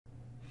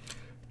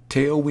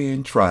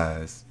Tailwind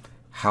Tribes,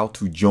 how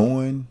to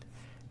join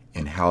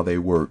and how they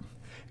work.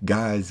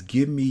 Guys,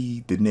 give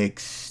me the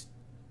next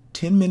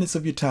 10 minutes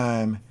of your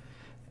time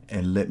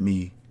and let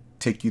me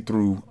take you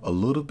through a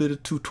little bit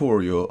of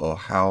tutorial of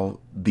how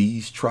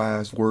these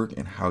tribes work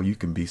and how you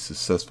can be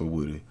successful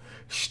with it.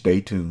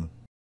 Stay tuned.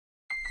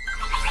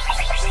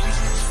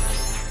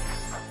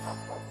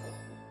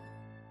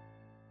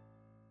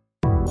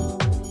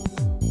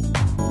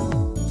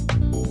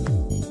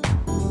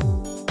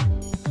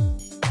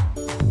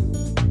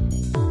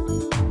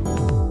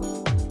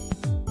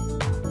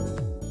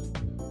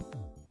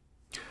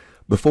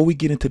 Before we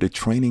get into the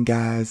training,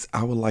 guys,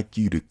 I would like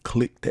you to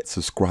click that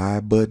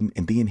subscribe button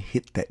and then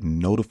hit that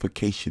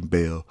notification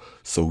bell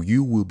so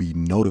you will be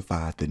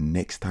notified the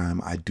next time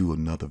I do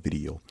another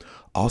video.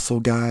 Also,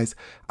 guys,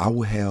 I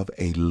will have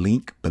a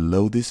link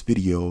below this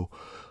video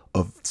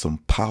of some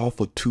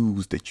powerful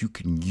tools that you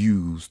can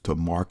use to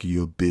market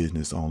your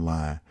business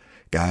online.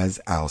 Guys,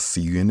 I'll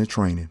see you in the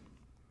training.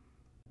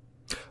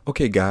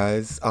 Okay,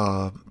 guys,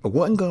 I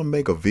wasn't gonna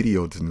make a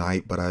video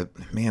tonight, but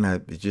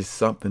it just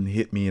something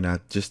hit me and I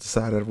just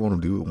decided I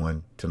want to do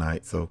one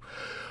tonight. So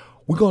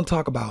we're gonna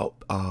talk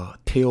about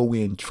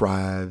Tailwind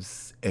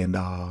Tribes, and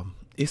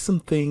it's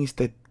some things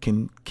that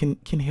can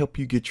help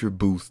you get your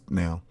boost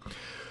now.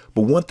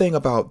 But one thing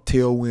about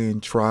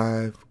Tailwind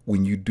Tribe,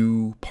 when you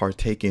do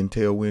partake in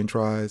Tailwind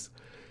Tribes,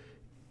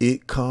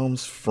 it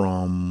comes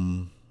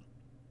from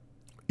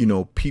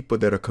people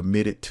that are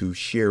committed to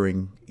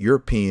sharing your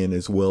pen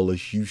as well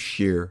as you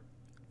share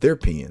their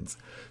pens.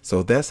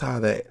 So that's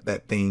how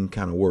that thing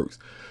kind of works.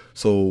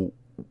 So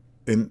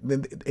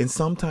and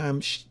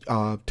sometimes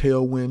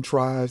Tailwind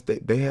Tribes,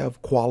 they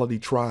have quality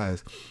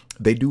tribes.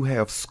 They do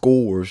have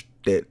scores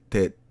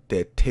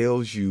that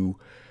tells you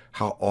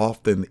how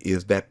often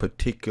is that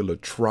particular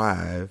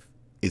tribe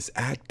is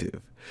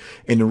active.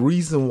 And the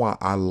reason why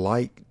I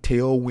like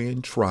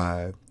Tailwind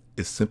Tribe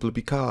is simply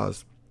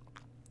because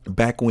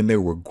back when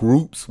there were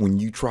groups, when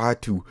you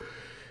tried to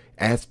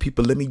ask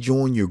people, let me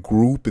join your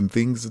group and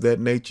things of that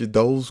nature,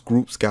 those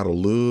groups got a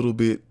little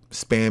bit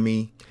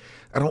spammy.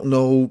 I don't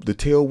know, the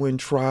Tailwind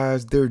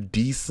Tribes, they're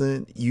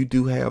decent. You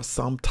do have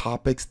some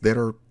topics that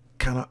are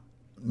kind of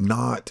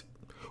not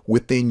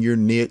within your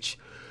niche,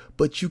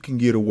 but you can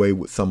get away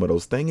with some of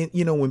those things.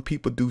 And when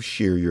people do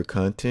share your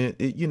content,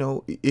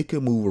 it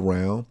can move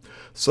around.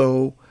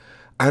 So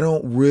I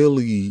don't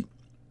really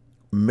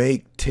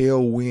make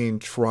Tailwind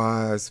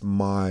Tribes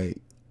my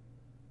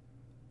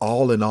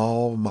all in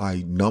all,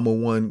 my number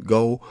one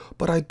goal,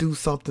 but I do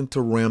something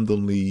to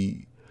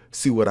randomly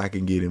see what I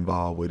can get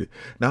involved with it.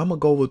 Now I'm gonna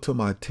go over to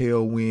my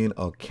Tailwind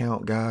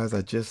account, guys.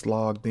 I just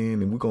logged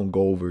in and we're gonna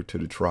go over to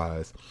the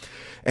tribes,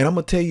 and I'm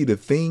gonna tell you the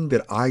thing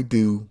that I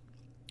do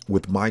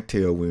with my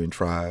Tailwind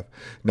Tribe.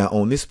 Now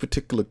on this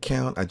particular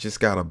account, I just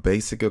got a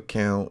basic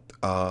account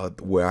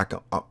where I can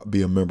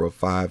be a member of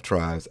 5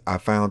 tribes. I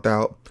found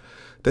out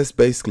that's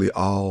basically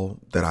all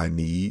that I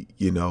need,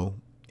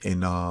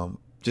 and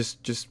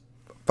just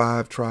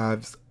 5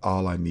 tribes,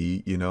 all I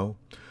need,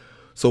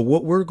 So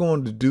what we're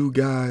going to do,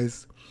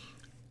 guys,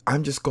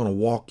 I'm just going to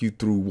walk you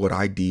through what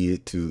I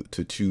did to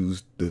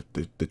choose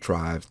the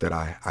tribes that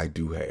I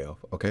do have.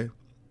 Okay.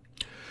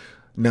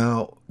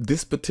 Now,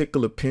 this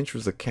particular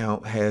Pinterest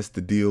account has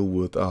to deal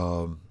with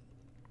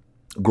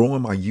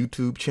growing my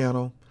YouTube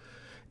channel,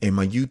 and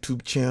my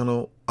YouTube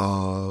channel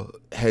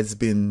has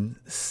been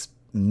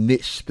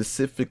niche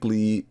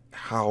specifically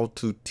how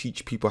to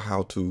teach people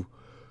how to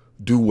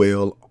do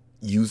well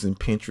using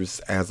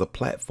Pinterest as a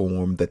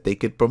platform that they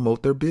could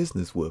promote their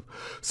business with.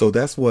 So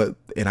that's what,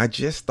 and I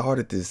just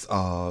started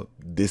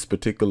this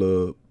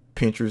particular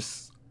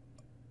Pinterest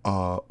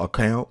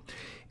account,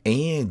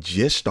 and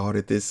just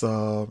started this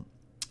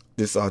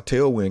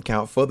Tailwind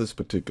account for this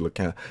particular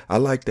account. I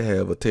like to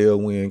have a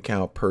Tailwind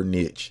account per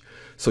niche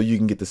so you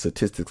can get the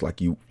statistics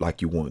like you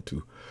want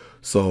to.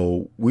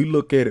 So we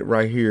look at it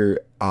right here.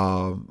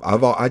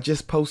 I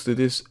just posted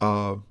this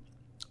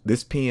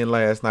pen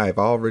last night. I've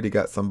already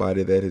got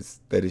somebody that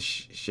has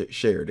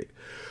shared it.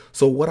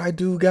 So what I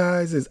do,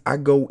 guys, is I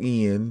go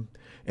in,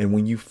 and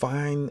when you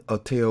find a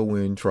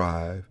Tailwind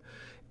Tribe,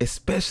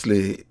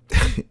 especially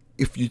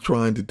if you're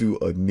trying to do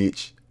a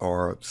niche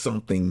or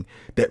something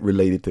that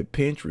related to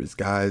Pinterest,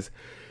 guys,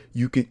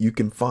 you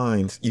can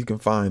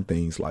find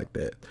things like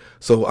that.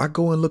 So I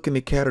go and look in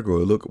the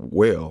category. Look,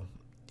 well,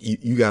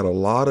 you got a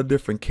lot of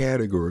different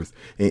categories,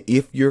 and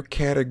if your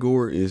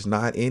category is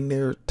not in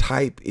there,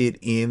 type it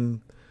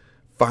in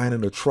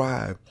finding a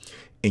tribe,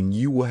 and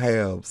you will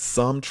have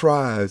some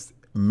tribes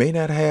may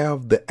not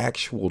have the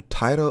actual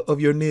title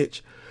of your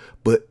niche,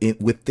 but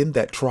within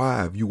that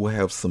tribe you will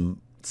have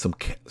some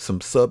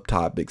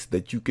subtopics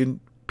that you can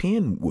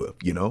pin with,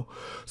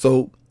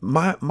 So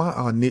my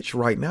niche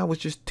right now is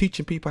just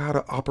teaching people how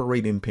to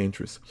operate in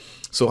Pinterest.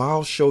 So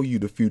I'll show you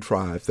the few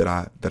tribes that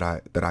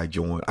I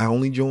joined. I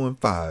only joined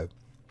 5.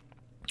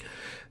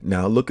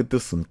 Now look at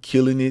this, I'm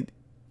killing it.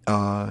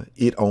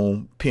 it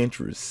on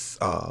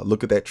Pinterest.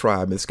 Look at that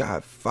tribe. It's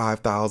got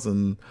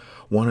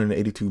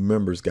 5,182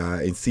 members,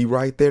 guys. And see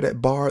right there,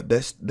 that bar,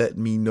 that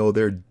me know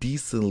they're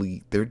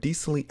decently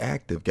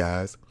active,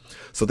 guys.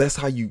 So that's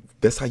how you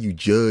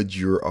judge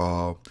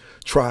your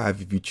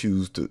tribe if you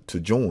choose to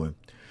join.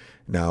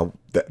 Now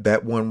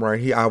that one right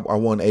here, I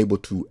wasn't able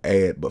to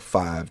add but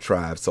 5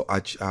 tribes. So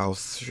I'll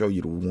show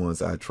you the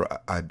ones I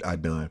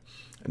done.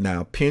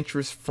 Now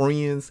Pinterest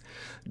friends,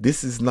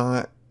 this is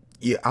not.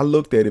 Yeah, I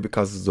looked at it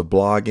because it's a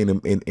blog,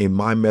 and in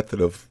my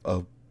method of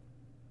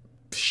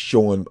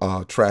showing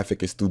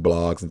traffic is through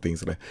blogs and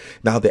things like that.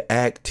 Now the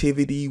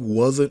activity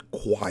wasn't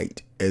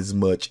quite as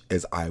much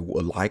as I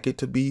would like it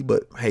to be,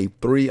 but hey,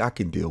 3, I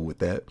can deal with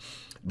that.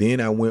 Then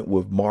I went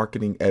with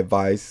marketing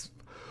advice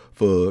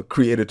for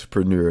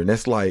creatorpreneur, and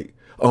that's like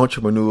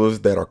entrepreneurs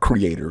that are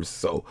creators.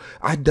 So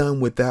I done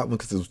with that one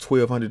because it was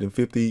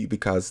 1,250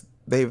 because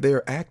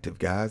they're active,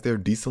 guys. They're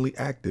decently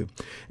active.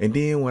 And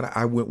then when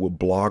I went with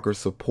blogger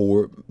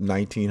support,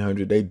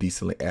 1,900, they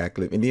decently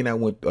active. And then I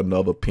went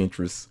another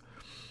Pinterest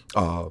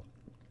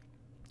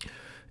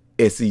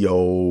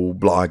SEO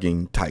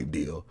blogging type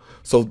deal.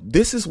 So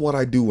this is what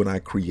I do when I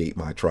create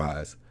my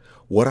tribes.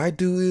 What I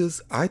do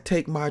is I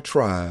take my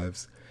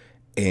tribes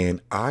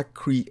and I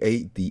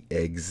create the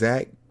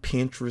exact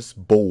Pinterest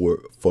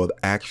board for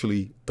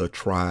actually the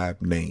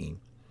tribe name.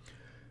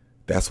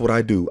 That's what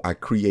I do. I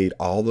create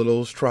all of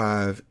those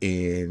tribes,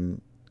 and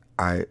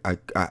I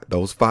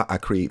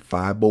create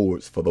 5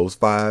 boards for those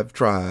 5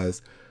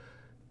 tribes,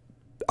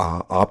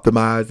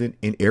 optimizing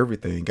and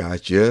everything,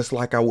 guys, just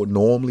like I would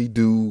normally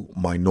do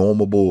my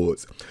normal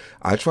boards.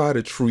 I try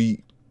to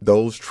treat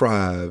those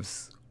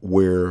tribes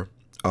where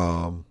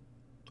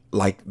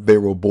like they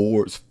were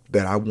boards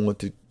that I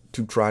wanted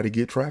to try to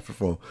get traffic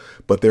from,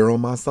 but they're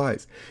on my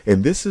sites.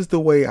 And this is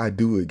the way I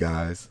do it,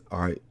 guys.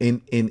 All right.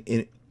 In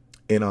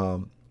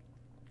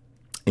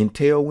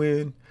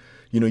Tailwind,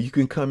 you know, you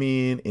can come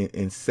in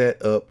and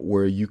set up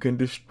where you can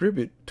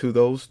distribute to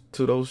those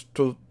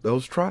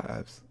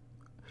tribes.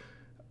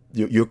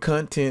 Your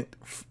content,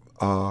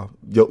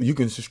 you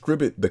can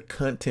distribute the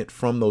content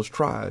from those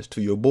tribes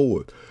to your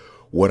board.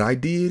 What I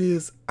did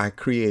is I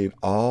created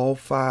all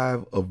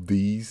 5 of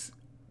these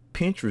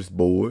Pinterest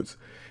boards,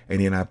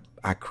 and then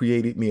I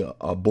created me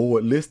a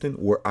board listing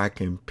where I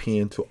can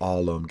pin to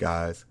all of them,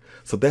 guys.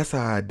 So that's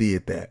how I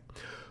did that.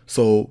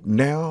 So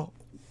now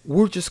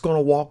we're just going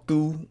to walk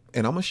through,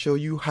 and I'm going to show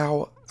you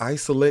how I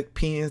select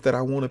pins that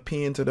I want to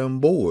pin to them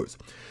boards.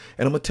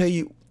 And I'm going to tell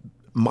you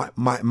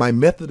my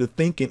method of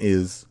thinking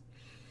is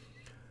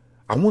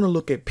I want to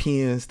look at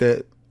pins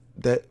that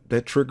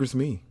triggers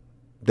me,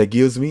 that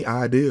gives me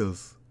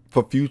ideas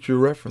for future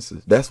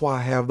references. That's why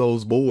I have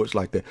those boards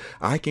like that.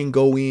 I can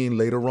go in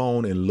later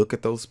on and look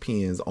at those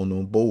pins on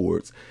those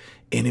boards,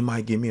 and it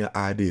might give me an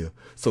idea.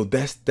 So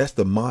that's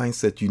the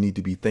mindset you need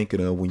to be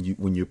thinking of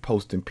when you're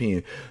posting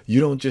pins.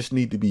 You don't just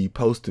need to be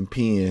posting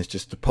pins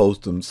just to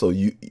post them so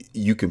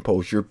you can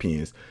post your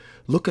pins.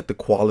 Look at the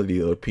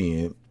quality of the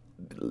pin.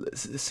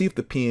 See if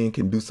the pin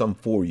can do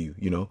something for you,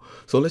 you know.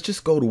 So let's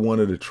just go to one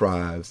of the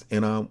tribes,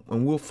 and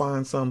we'll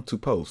find some to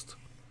post.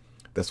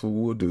 That's what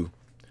we'll do.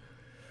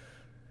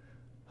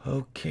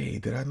 Okay,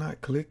 did I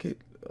not click it?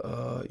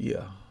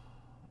 Yeah.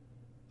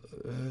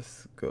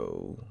 Let's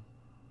go.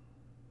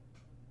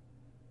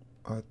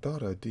 I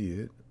thought I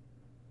did.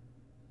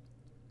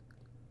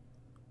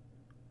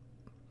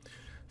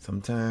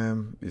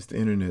 Sometimes it's the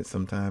internet,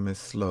 sometimes it's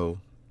slow.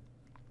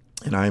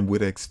 And I'm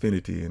with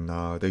Xfinity,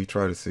 and they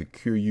try to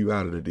secure you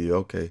out of the deal.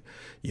 Okay,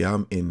 yeah,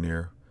 I'm in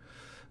there.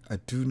 I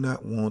do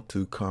not want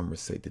to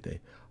conversate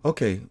today.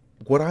 Okay,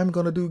 what I'm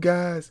going to do,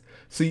 guys,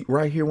 see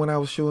right here when I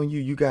was showing you,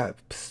 you got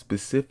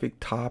specific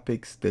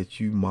topics that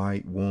you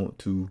might want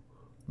to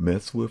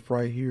mess with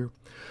right here.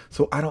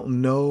 So I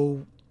don't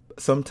know.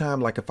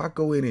 Sometime, like if I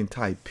go in and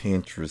type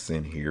Pinterest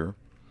in here,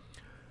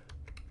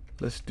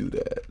 let's do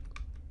that.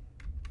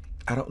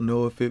 I don't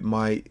know if it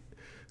might,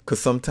 because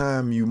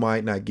sometimes you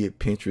might not get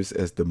Pinterest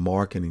as the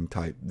marketing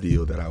type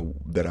deal that I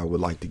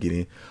would like to get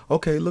in.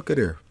 Okay, look at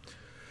there.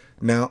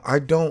 Now I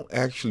don't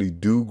actually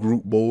do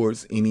group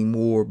boards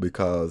anymore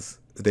because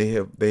they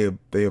have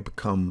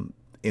become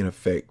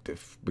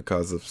ineffective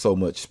because of so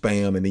much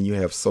spam, and then you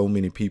have so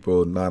many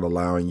people not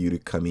allowing you to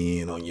come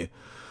in on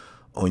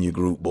your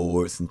group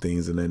boards and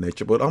things of that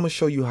nature. But I'm gonna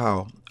show you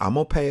how. I'm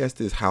gonna pass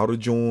this how to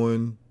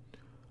join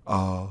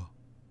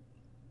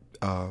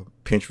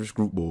Pinterest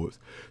group boards.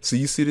 So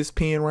you see this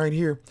pin right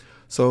here.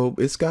 So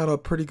it's got a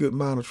pretty good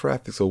amount of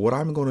traffic. So what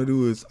I'm gonna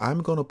do is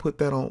I'm gonna put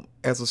that on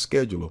as a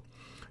scheduler.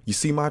 You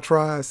see my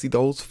tribes, see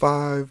those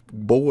 5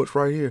 boards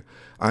right here.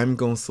 I'm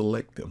gonna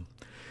select them.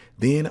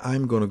 Then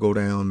I'm gonna go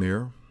down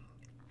there,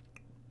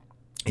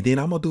 and then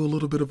I'm gonna do a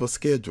little bit of a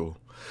schedule.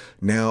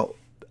 Now,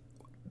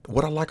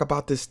 what I like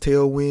about this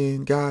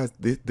Tailwind, guys,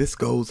 this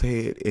goes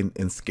ahead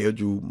and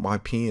schedule my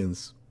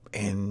pins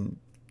and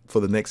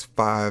for the next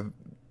 5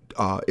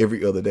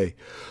 every other day.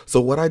 So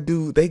what I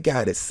do, they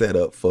got it set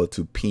up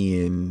to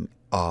pin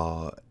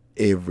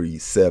every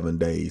 7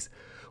 days.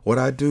 what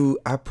I do,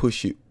 I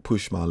push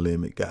my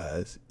limit,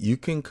 guys. You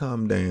can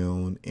come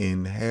down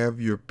and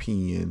have your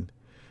pen,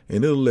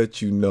 and it'll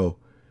let you know.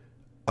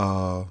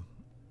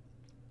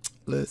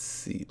 Let's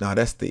see. Now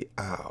that's the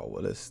hour.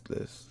 Let's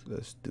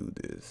do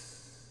this.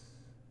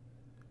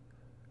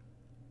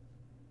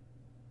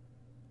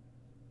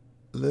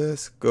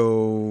 Let's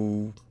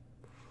go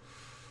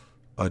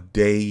a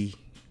day.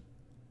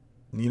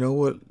 You know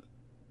what?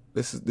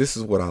 This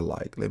is what I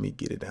like. Let me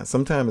get it down.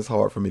 Sometimes it's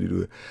hard for me to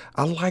do it.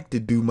 I like to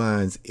do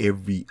mines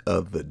every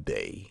other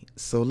day.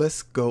 So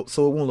let's go.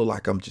 So it won't look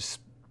like I'm just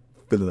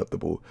filling up the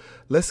board.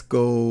 Let's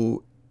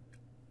go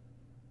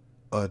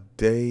a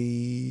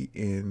day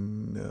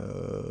in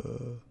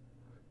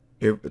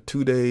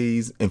 2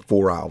 days and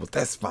 4 hours.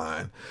 That's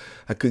fine.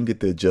 I couldn't get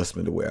the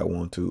adjustment the way I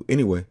want to.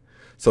 Anyway,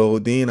 so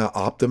then I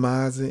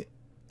optimize it,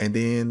 and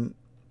then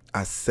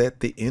I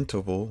set the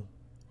interval,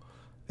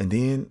 and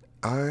then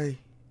I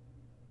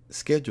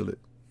schedule it.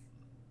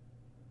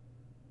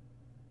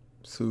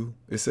 So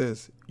it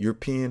says your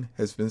pen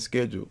has been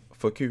scheduled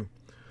for Q.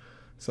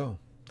 So,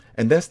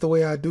 and that's the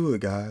way I do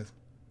it, guys.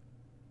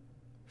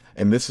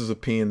 And this is a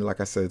pen,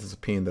 like I said, this is a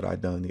pen that I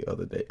done the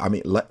other day. I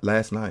mean,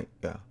 last night.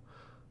 Yeah.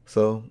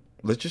 So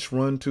let's just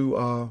run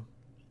to,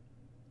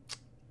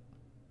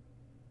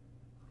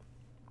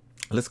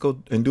 let's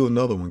go and do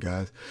another one,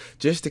 guys,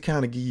 just to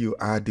kind of give you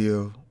an idea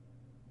of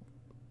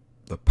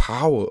the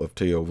power of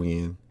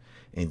Tailwind,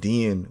 and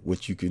then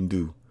what you can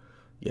do.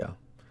 Yeah.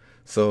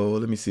 So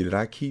let me see. Did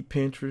I keep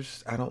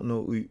Pinterest? I don't know.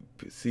 We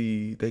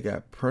see they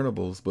got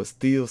printables, but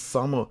still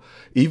some are,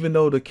 even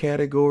though the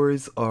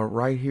categories are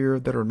right here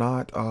that are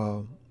not,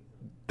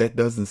 that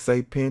doesn't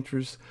say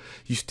Pinterest,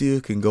 you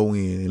still can go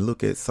in and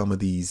look at some of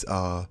these.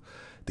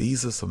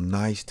 These are some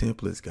nice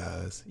templates,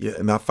 guys. Yeah.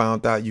 And I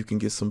found out you can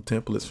get some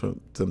templates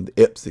from some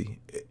Etsy.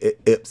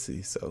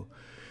 So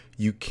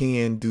you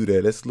can do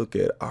that. Let's look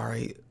at, all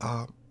right.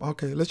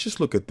 Okay. Let's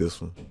just look at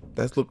this one.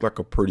 That looked like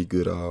a pretty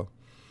good,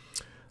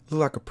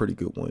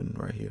 one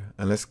right here.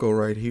 And let's go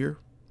right here.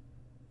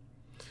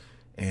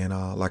 And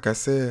like I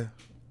said,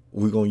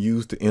 we're gonna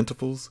use the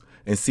intervals,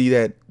 and see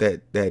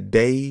that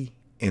day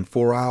and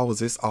 4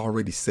 hours, it's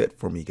already set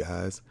for me,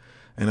 guys.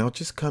 And I'll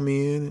just come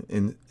in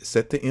and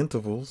set the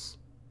intervals,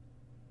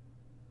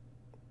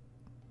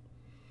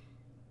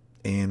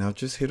 and I'll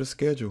just hit a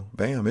schedule.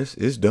 Bam,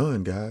 it's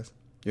done, guys.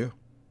 Yeah.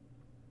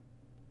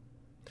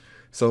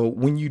 So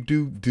when you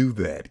do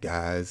that,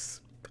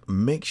 guys,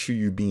 make sure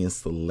you're being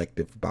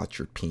selective about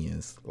your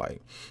pens.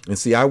 Like, and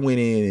see, I went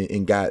in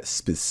and got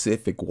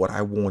specific what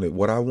I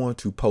wanted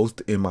to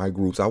post in my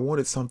groups. I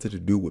wanted something to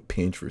do with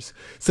Pinterest,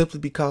 simply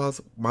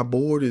because my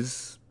board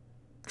is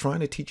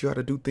trying to teach you how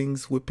to do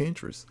things with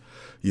Pinterest,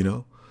 you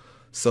know?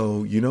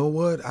 So you know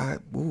what? I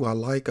like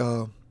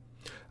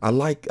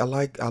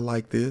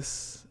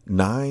this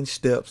 9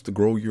 steps to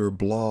grow your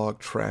blog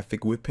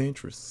traffic with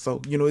Pinterest.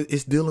 So, you know,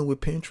 it's dealing with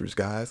Pinterest,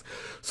 guys.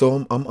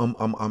 So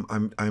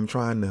I'm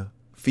trying to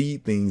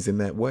feed things in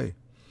that way.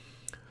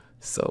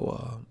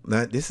 So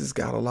now this has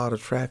got a lot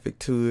of traffic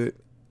to it.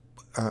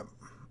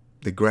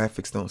 The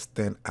graphics don't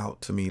stand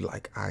out to me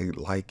like I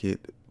like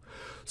it.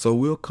 So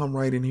we'll come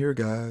right in here,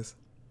 guys.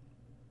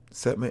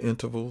 Set my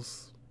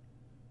intervals,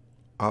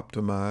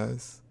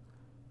 optimize,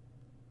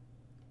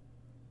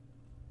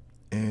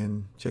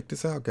 and check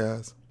this out,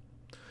 guys.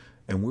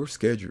 And we're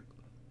scheduled.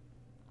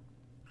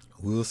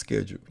 We'll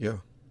schedule, yeah.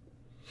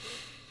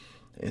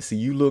 And see,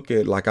 you look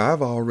at, like, I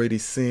already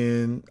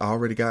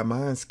got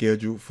mine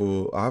scheduled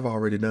for, I've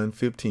already done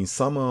 15.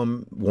 Some of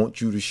them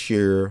want you to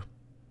share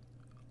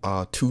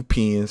 2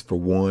 pens for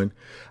one.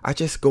 I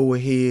just go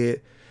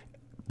ahead,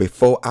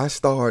 before I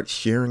start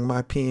sharing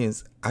my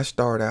pens, I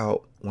start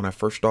out, when I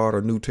first start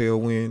a new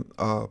Tailwind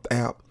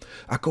app,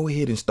 I go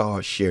ahead and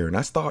start sharing.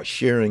 I start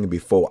sharing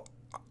before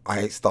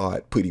I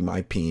start putting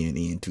my pen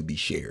in to be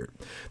shared.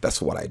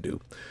 That's what I do.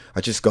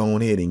 I just go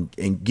on ahead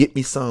and get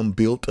me some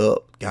built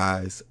up,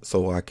 guys,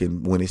 so I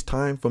can, when it's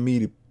time for me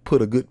to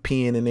put a good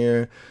pen in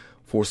there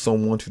for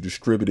someone to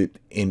distribute it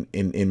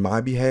in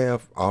my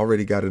behalf, I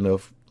already got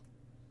enough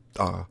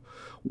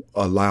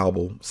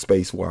allowable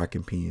space where I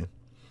can pen.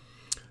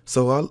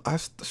 So I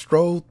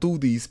stroll through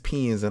these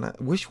pens, and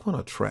which one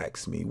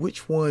attracts me?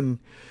 Which one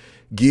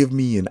give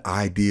me an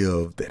idea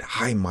of that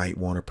I might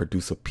want to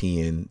produce a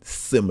pen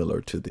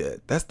similar to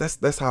that?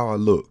 That's how I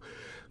look.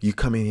 You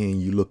come in here and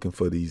you looking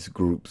for these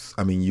groups.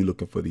 I mean, you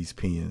looking for these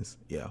pens.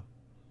 Yeah.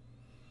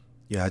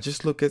 Yeah, I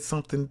just look at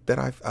something that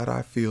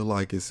I feel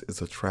like is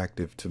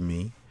attractive to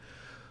me.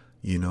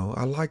 You know,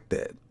 I like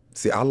that.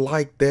 See, I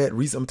like that.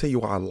 Reason, I'm telling you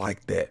why I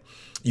like that.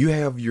 You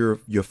have your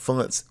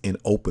fonts in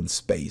open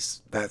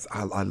space. That's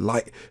I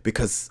like,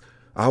 because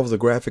I was a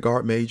graphic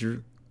art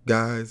major,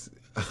 guys.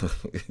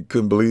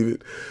 Couldn't believe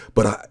it,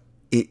 but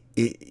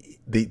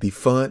the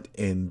font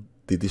and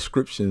the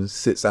description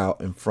sits out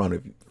in front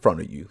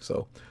of you.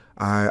 So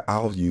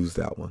I'll use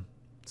that one.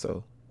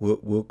 So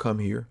we'll come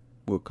here.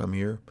 We'll come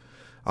here.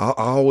 I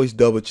always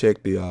double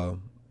check the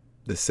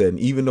setting,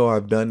 even though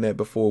I've done that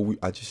before.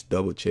 I just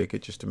double check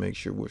it just to make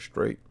sure we're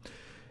straight.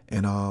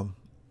 And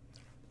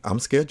I'm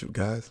scheduled,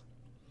 guys.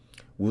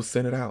 we'll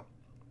send it out.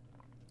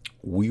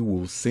 We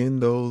will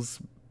send those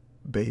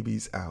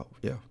babies out.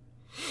 Yeah.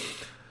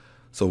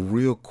 So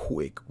real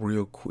quick,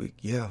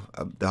 yeah.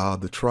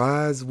 The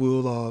tries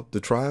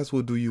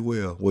will do you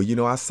well. Well, you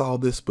know, I saw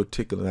this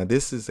particular. Now,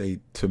 this is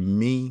to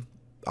me,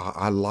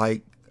 I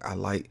like.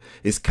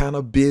 It's kind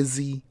of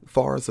busy as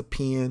far as a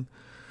pen,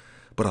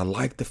 but I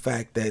like the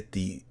fact that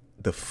the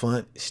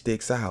font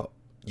sticks out.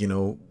 You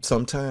know,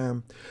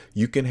 sometimes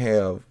you can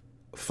have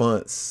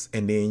fonts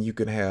and then you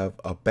can have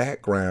a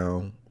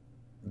background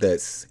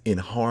that's in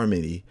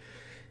harmony.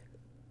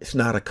 It's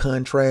not a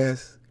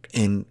contrast,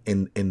 and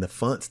the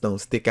fonts don't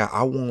stick out.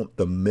 I want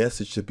the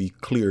message to be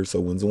clear, so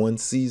when one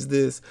sees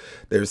this,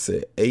 there's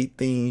 8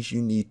 things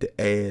you need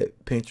to add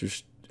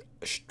Pinterest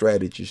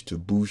strategies to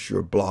boost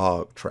your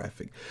blog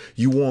traffic.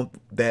 You want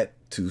that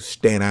to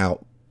stand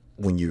out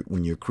when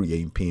you're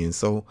creating pins.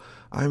 So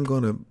we're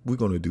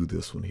gonna do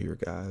this one here,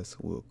 guys.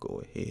 We'll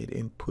go ahead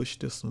and push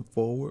this one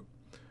forward.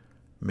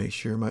 Make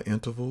sure my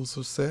intervals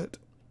are set.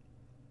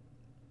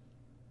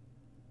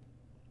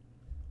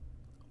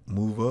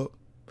 Move up.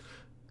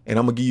 And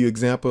I'm gonna give you an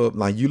example of,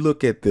 like, you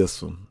look at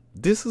this one.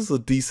 This is a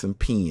decent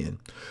pen,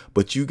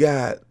 but you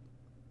got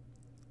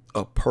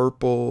a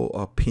purple,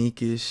 a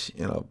pinkish,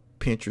 and a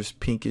Pinterest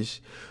pinkish,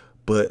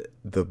 but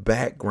the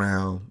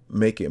background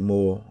make it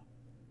more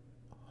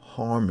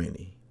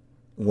harmony.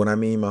 What I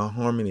mean by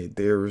harmony,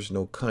 there is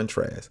no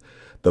contrast.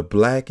 The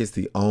black is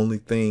the only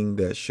thing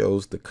that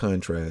shows the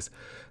contrast.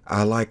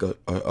 I like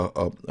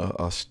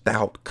a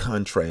stout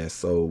contrast,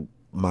 so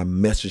my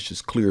message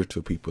is clear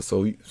to people.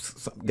 So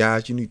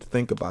guys, you need to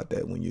think about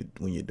that when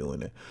you're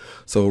doing it.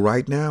 So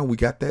right now we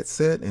got that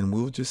set, and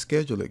we'll just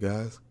schedule it,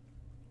 guys.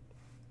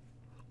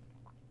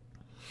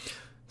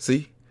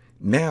 See,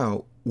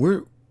 now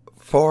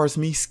far as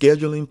me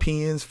scheduling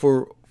pins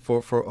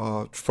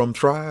from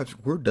tribes,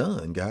 we're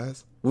done,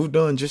 guys. We're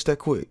done just that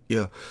quick.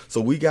 Yeah. So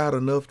we got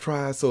enough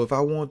tribes. So if I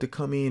want to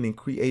come in and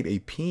create a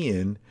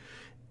pin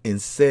and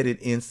set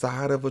it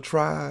inside of a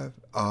tribe,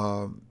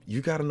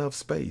 you got enough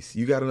space.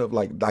 You got enough,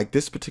 like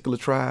this particular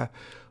tribe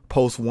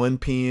posts 1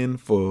 pin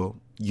for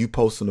you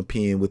posting a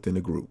pin within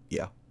a group.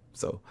 Yeah.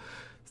 So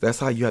that's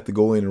how you have to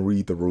go in and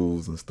read the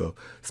rules and stuff.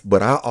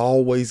 But I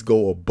always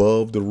go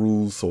above the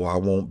rules, so I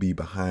won't be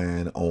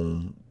behind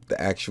on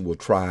the actual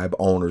tribe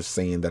owners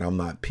saying that I'm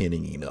not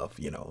pinning enough,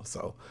 you know.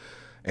 So,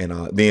 and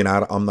then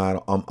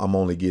I'm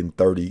only getting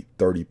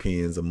 30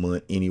 pins a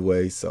month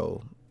anyway.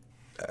 So,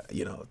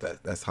 you know,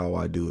 that's how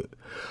I do it.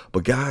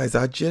 But guys,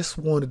 I just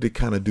wanted to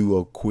kind of do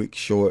a quick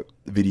short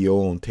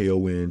video on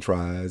Tailwind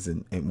Tribes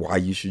and why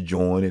you should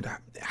join it,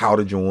 how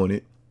to join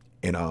it,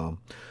 and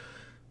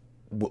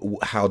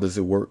how does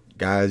it work,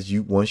 guys.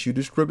 Once you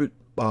distribute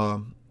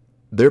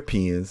their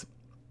pins,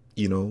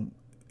 you know,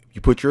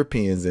 you put your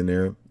pins in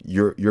there,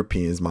 your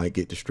pins might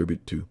get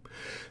distributed too.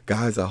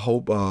 Guys, I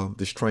hope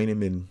this training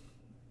been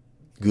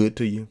good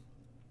to you.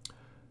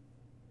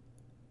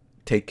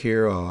 Take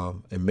care,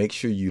 and make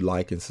sure you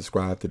like and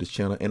subscribe to this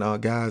channel.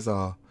 And guys,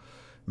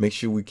 make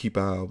sure we keep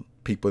our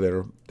people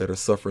that are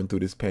suffering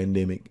through this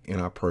pandemic in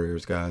our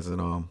prayers, guys.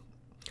 And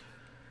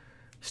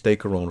stay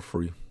corona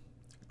free.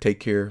 Take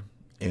care,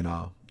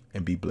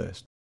 and be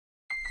blessed.